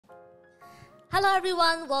Hello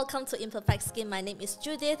everyone, welcome to Imperfect Skin. My name is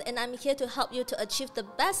Judith and I'm here to help you to achieve the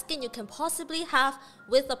best skin you can possibly have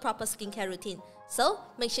with a proper skincare routine. So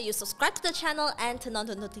make sure you subscribe to the channel and turn on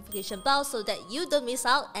the notification bell so that you don't miss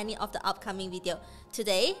out any of the upcoming video.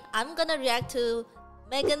 Today, I'm gonna react to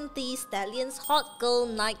Thee Stallion's Hot Girl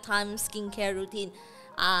Nighttime Skincare Routine.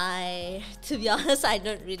 To be honest, I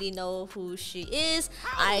don't really know who she is.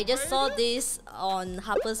 I just saw this on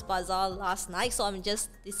Harper's Bazaar last night, so I'm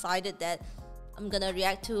just decided that I'm gonna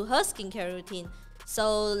react to her skincare routine.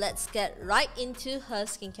 So let's get right into her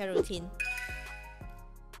skincare routine.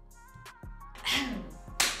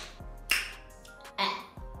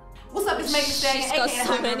 What's up, it's Mer The Stallion. She's got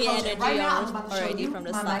so many energy right now, I'm about to show already you from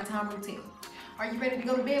the my start. nighttime routine. Are you ready to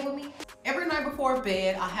go to bed with me? Every night before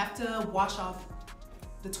bed, I have to wash off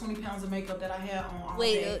the 20 pounds of makeup that I had on all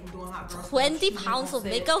day from doing hot girl 20 pounds of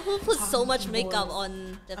makeup? Who puts so much makeup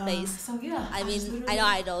on the face? So yeah, I mean, I know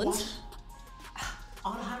I don't.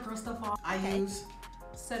 All the hot girl stuff off. I use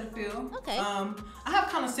Cetaphil. Okay. I have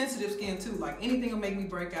kind of sensitive skin too. Like anything will make me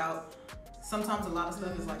break out. Sometimes a lot of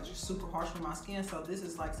stuff is like just super harsh for my skin. So this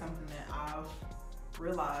is like something that I've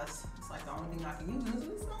realized it's like the only thing I can use.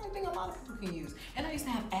 And it's the only thing a lot of people can use. And I used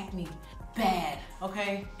to have acne bad,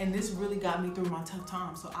 okay? And this really got me through my tough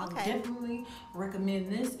times. So I would definitely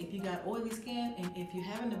recommend this if you got oily skin and if you're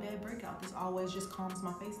having a bad breakout. This always just calms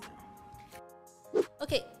my face down.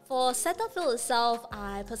 Okay, for Cetaphil itself,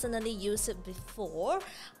 I personally used it before.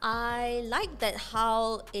 I like that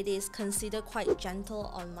how it is considered quite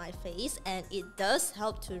gentle on my face, and it does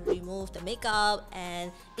help to remove the makeup,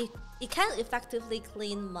 and it can effectively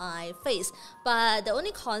clean my face. But the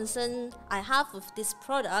only concern I have with this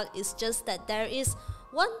product is just that there is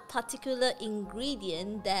one particular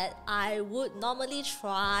ingredient that I would normally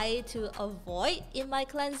try to avoid in my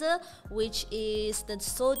cleanser, which is the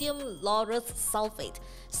sodium lauryl sulfate.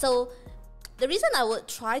 So the reason I would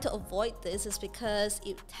try to avoid this is because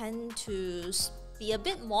it tends to be a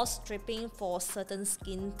bit more stripping for certain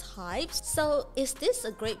skin types. So is this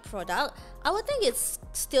a great product? I would think it's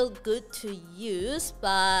still good to use,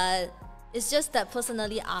 but it's just that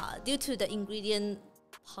personally, due to the ingredient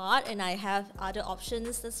part, and I have other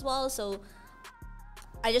options as well, so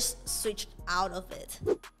I just switched out of it.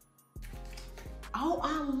 Oh,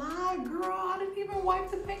 I lied, girl. I didn't even wipe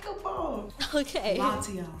the makeup off. Okay. Lie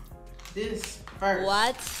to y'all. This first.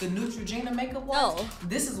 What? The Neutrogena makeup wipes. No.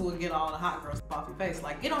 This is what get all the hot girls off your face.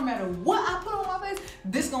 Like, it don't matter what I put on my face,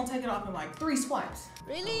 this gonna take it off in like 3 swipes.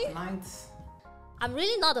 Really? Nice. I'm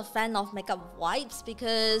really not a fan of makeup wipes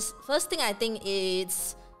because first thing I think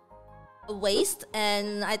it's a waste,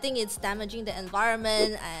 and I think it's damaging the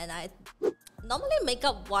environment, and normally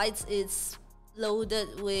makeup wipes is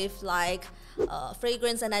loaded with like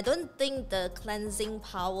fragrance, and I don't think the cleansing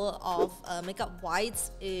power of makeup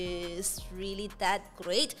wipes is really that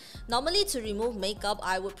great. Normally to remove makeup,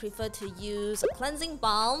 I would prefer to use a cleansing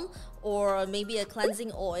balm or maybe a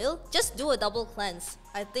cleansing oil. Just do a double cleanse.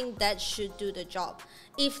 I think that should do the job.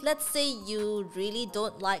 If let's say you really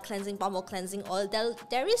don't like cleansing balm or cleansing oil,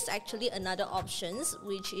 there is actually another options,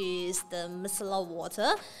 which is the micellar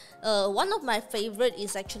water. One of my favorite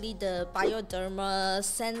is actually the Bioderma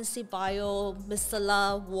Sensibio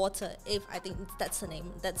micellar water. If I think that's the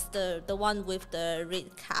name. That's the one with the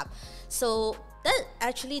red cap. So that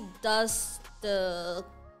actually does the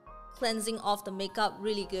cleansing of the makeup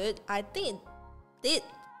really good. I think it did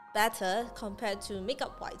better compared to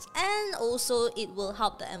makeup wipes, and also it will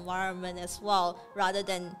help the environment as well, rather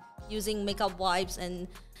than using makeup wipes and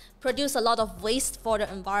produce a lot of waste for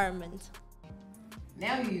the environment.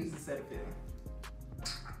 Now you use the Cetaphil.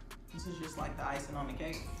 This is just like the icing on the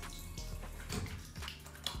cake.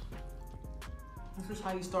 This is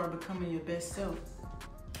how you start becoming your best self.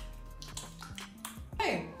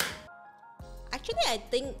 Hey. Actually, I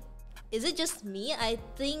think, is it just me? I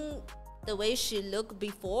think the way she looked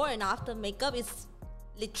before and after makeup is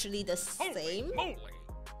literally the same.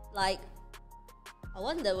 Like, I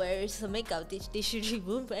wonder where is the makeup? Did she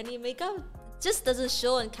remove any makeup? It just doesn't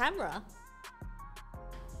show on camera.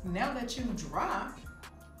 Now that you dry,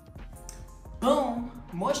 boom,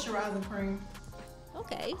 moisturizing cream.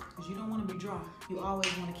 Okay. Because you don't want to be dry. You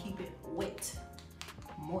always want to keep it wet,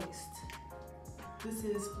 moist. This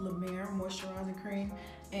is La Mer Moisturizing Cream.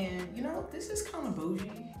 And you know, this is kind of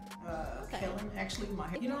bougie. Kellen, actually, my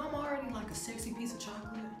hair. You know, I'm already like a sexy piece of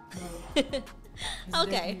chocolate.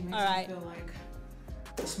 Okay, all right. Feel like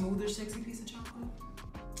a smoother, sexy piece of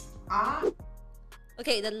chocolate.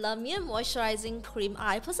 Okay, the La Mer Moisturizing Cream,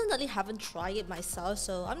 I personally haven't tried it myself,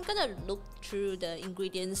 so I'm gonna look through the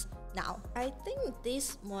ingredients now. I think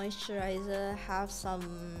this moisturizer have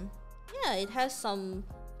some, it has some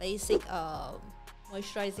basic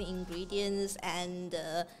moisturizing ingredients and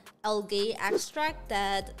algae extract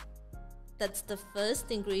that's the first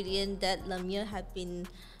ingredient that La Mer have been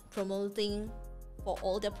promoting for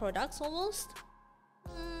all their products almost.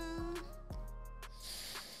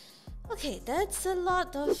 Okay, that's a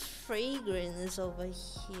lot of fragrance over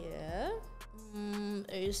here.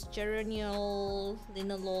 There's geraniol,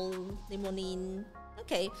 linalool, limonene.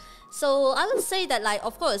 Okay, so I would say that, like,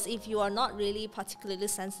 of course, if you are not really particularly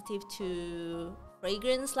sensitive to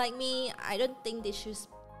fragrance like me, I don't think this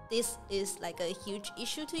is like a huge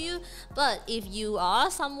issue to you. But if you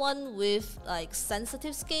are someone with like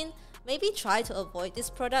sensitive skin, maybe try to avoid this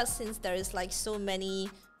product since there is like so many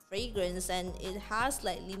fragrance and it has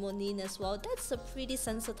like limonene as well. That's a pretty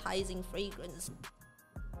sensitizing fragrance.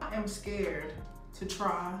 I am scared to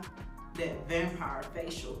try that vampire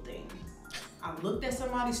facial thing. I looked at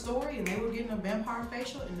somebody's story and they were getting a vampire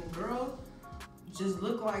facial and the girl just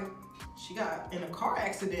looked like she got in a car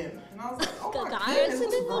accident. And I was like, oh my goodness,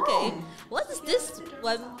 what's wrong? Okay, what is this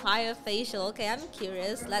vampire facial? Okay, I'm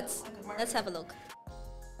curious. Let's have a look.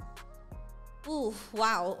 Ooh,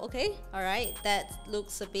 wow, okay, alright, that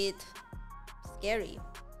looks a bit scary.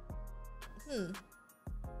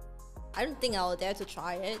 I don't think I'll dare to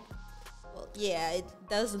try it. Well, yeah, it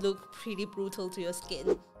does look pretty brutal to your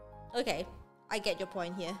skin. Okay, I get your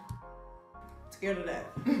point here. Scared of that.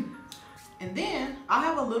 And then, I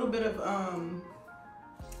have a little bit of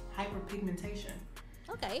hyperpigmentation.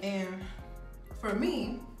 Okay. And for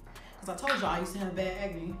me, because I told y'all I used to have bad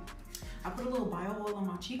acne, I put a little bio oil on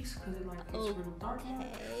my cheeks because it like gets rid of dark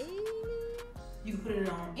spots. You can put it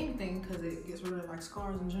on anything because it gets rid of like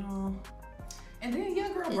scars in general. And then yeah,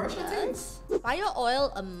 girl, brush your teeth. Bio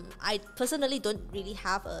oil, I personally don't really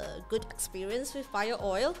have a good experience with bio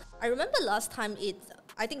oil. I remember last time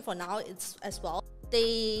I think for now it's as well.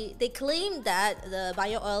 They claim that the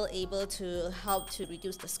bio oil able to help to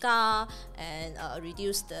reduce the scar and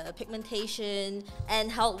reduce the pigmentation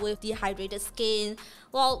and help with dehydrated skin.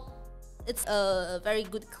 Well, it's a very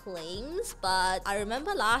good claims, but I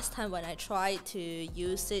remember last time when I tried to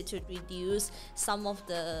use it to reduce some of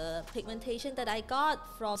the pigmentation that I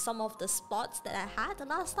got from some of the spots that I had the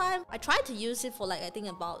last time. I tried to use it for like I think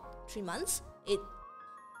about 3 months. It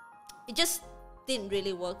just didn't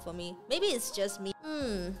really work for me. Maybe it's just me.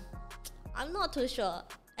 I'm not too sure.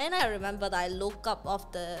 And I remember that I looked up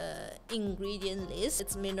of the ingredient list.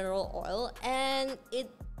 It's mineral oil and it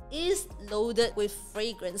is loaded with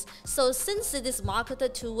fragrance. So since it is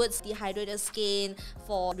marketed towards dehydrated skin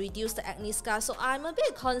for reduce the acne scar, so I'm a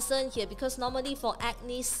bit concerned here because normally for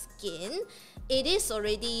acne skin, it is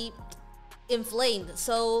already inflamed.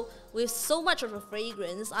 So with so much of a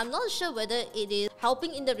fragrance, I'm not sure whether it is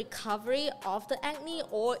helping in the recovery of the acne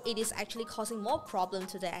or it is actually causing more problem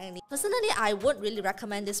to the acne. Personally, I wouldn't really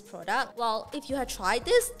recommend this product. Well, if you have tried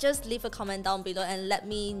this, just leave a comment down below and let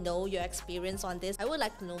me know your experience on this. I would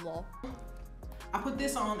like to know more. I put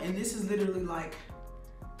this on and this is literally like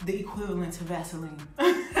the equivalent to Vaseline.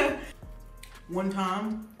 One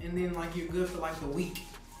time and then like you're good for like a week.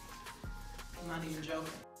 I'm not even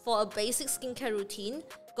joking. For a basic skincare routine,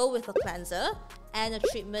 go with a cleanser and a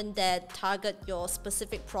treatment that target your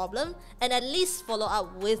specific problem and at least follow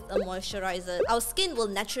up with a moisturizer. Our skin will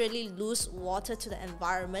naturally lose water to the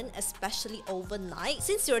environment, especially overnight.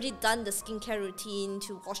 Since you already done the skincare routine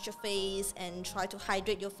to wash your face and try to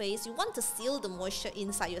hydrate your face, you want to seal the moisture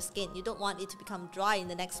inside your skin. You don't want it to become dry in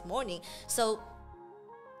the next morning. So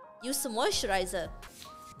use a moisturizer.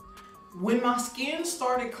 When my skin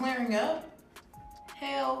started clearing up,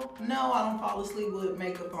 hell no, I don't fall asleep with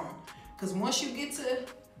makeup on. Because once you get to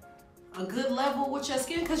a good level with your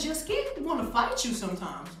skin, because your skin want to fight you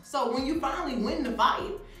sometimes. So when you finally win the fight,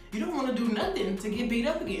 you don't want to do nothing to get beat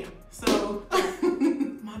up again. So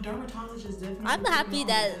my dermatologist definitely.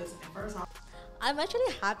 I'm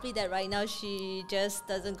actually happy that right now she just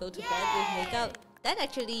doesn't go to bed with makeup. That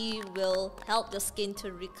actually will help your skin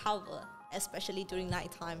to recover, especially during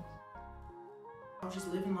nighttime. I was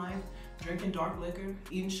just living life, drinking dark liquor,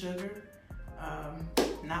 eating sugar,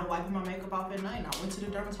 not wiping my makeup off at night. And I went to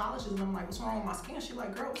the dermatologist and I'm like, what's wrong with my skin? She's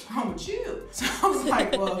like, girl, what's wrong with you? So I was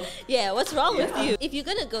like, well. Yeah, what's wrong with you? If you're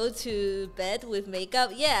gonna go to bed with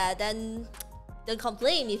makeup, yeah, then don't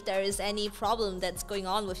complain if there is any problem that's going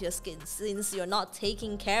on with your skin since you're not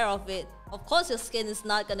taking care of it. Of course, your skin is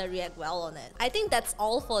not gonna react well on it. I think that's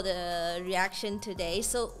all for the reaction today.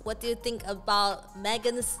 So what do you think about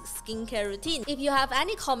Megan's skincare routine? If you have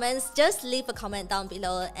any comments, just leave a comment down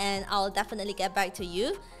below and I'll definitely get back to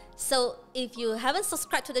you. So if you haven't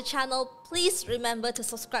subscribed to the channel, please remember to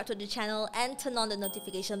subscribe to the channel and turn on the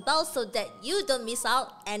notification bell so that you don't miss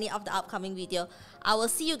out any of the upcoming video. I will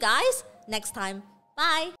see you guys next time.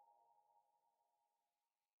 Bye!